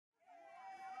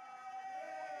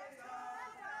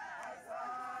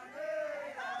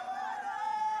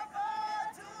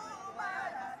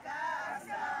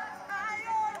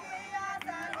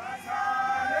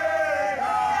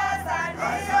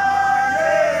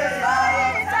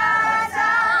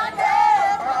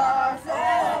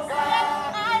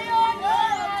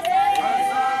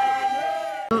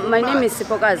My name is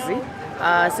Sipokazi.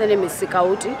 Surname is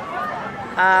Sikauti.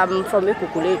 I'm from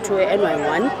Guguletu,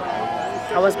 NY1.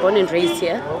 I was born and raised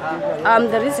here.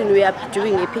 The reason we are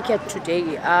doing a picket today,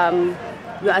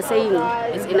 we are saying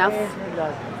it's enough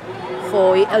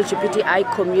for the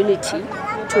LGBTQI community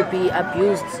to be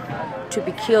abused, to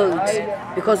be killed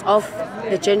because of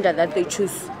the gender that they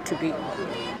choose to be.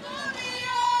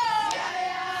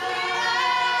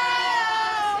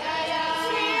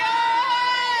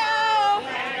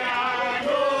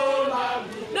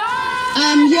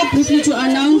 I'm here briefly to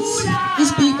announce the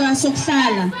speaker,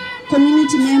 Soksala,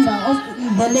 community member of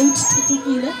the late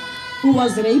Tutukile, who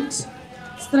was raped,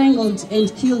 strangled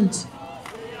and killed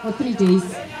for 3 days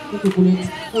in Gugulethu.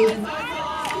 Thank you.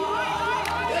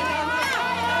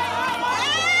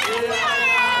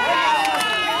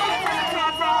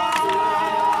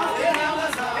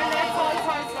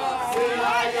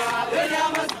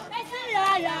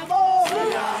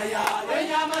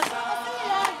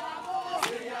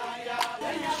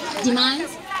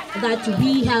 Demands that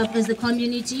we have as the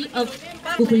community of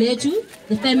Gugulethu,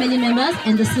 the family members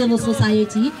and the civil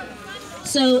society.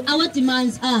 So our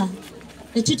demands are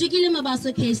the Tutukile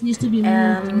Mabaso case needs to be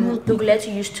moved.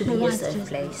 Gugulethu used to be a safe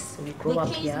place. We grew up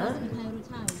here.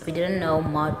 We didn't know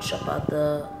much about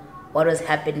what was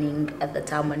happening at the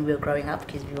time when we were growing up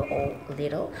because we were all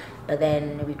little. But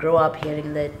then we grew up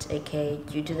hearing that, okay,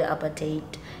 due to the apartheid,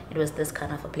 it was this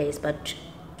kind of a place. But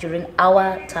during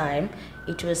our time,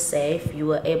 it was safe. You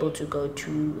were able to go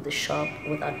to the shop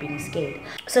without being scared.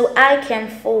 So I came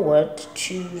forward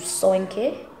to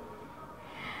Sonke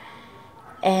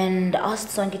and asked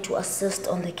Sonke to assist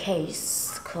on the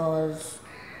case because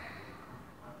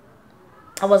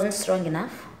I wasn't strong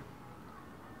enough.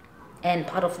 And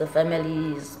part of the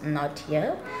family is not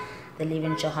here. They live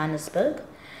in Johannesburg.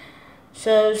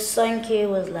 So Sonke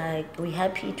was like, we're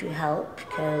happy to help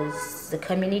because the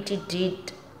community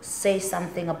did say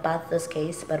something about this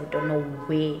case, but we don't know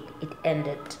where it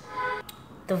ended.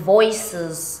 The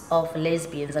voices of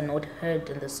lesbians are not heard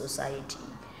in the society.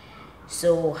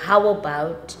 So how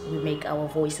about we make our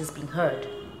voices being heard?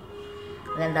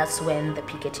 And then that's when the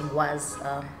picketing was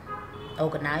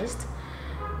organized.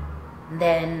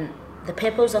 Then the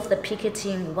purpose of the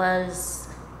picketing was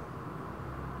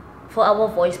for our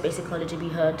voice basically to be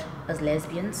heard as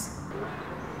lesbians.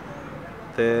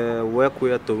 The work we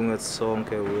are doing at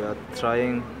Sonke, we are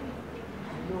trying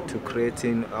to create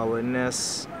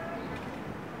awareness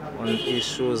on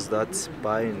issues that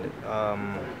bind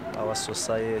our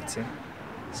society,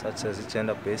 such as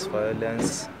gender-based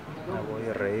violence,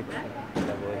 rape,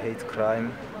 hate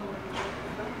crime.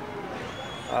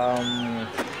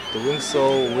 Doing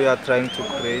so, we are trying to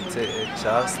create a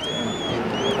just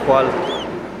and equal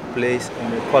place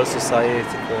and equal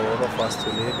society for all of us to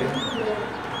live in.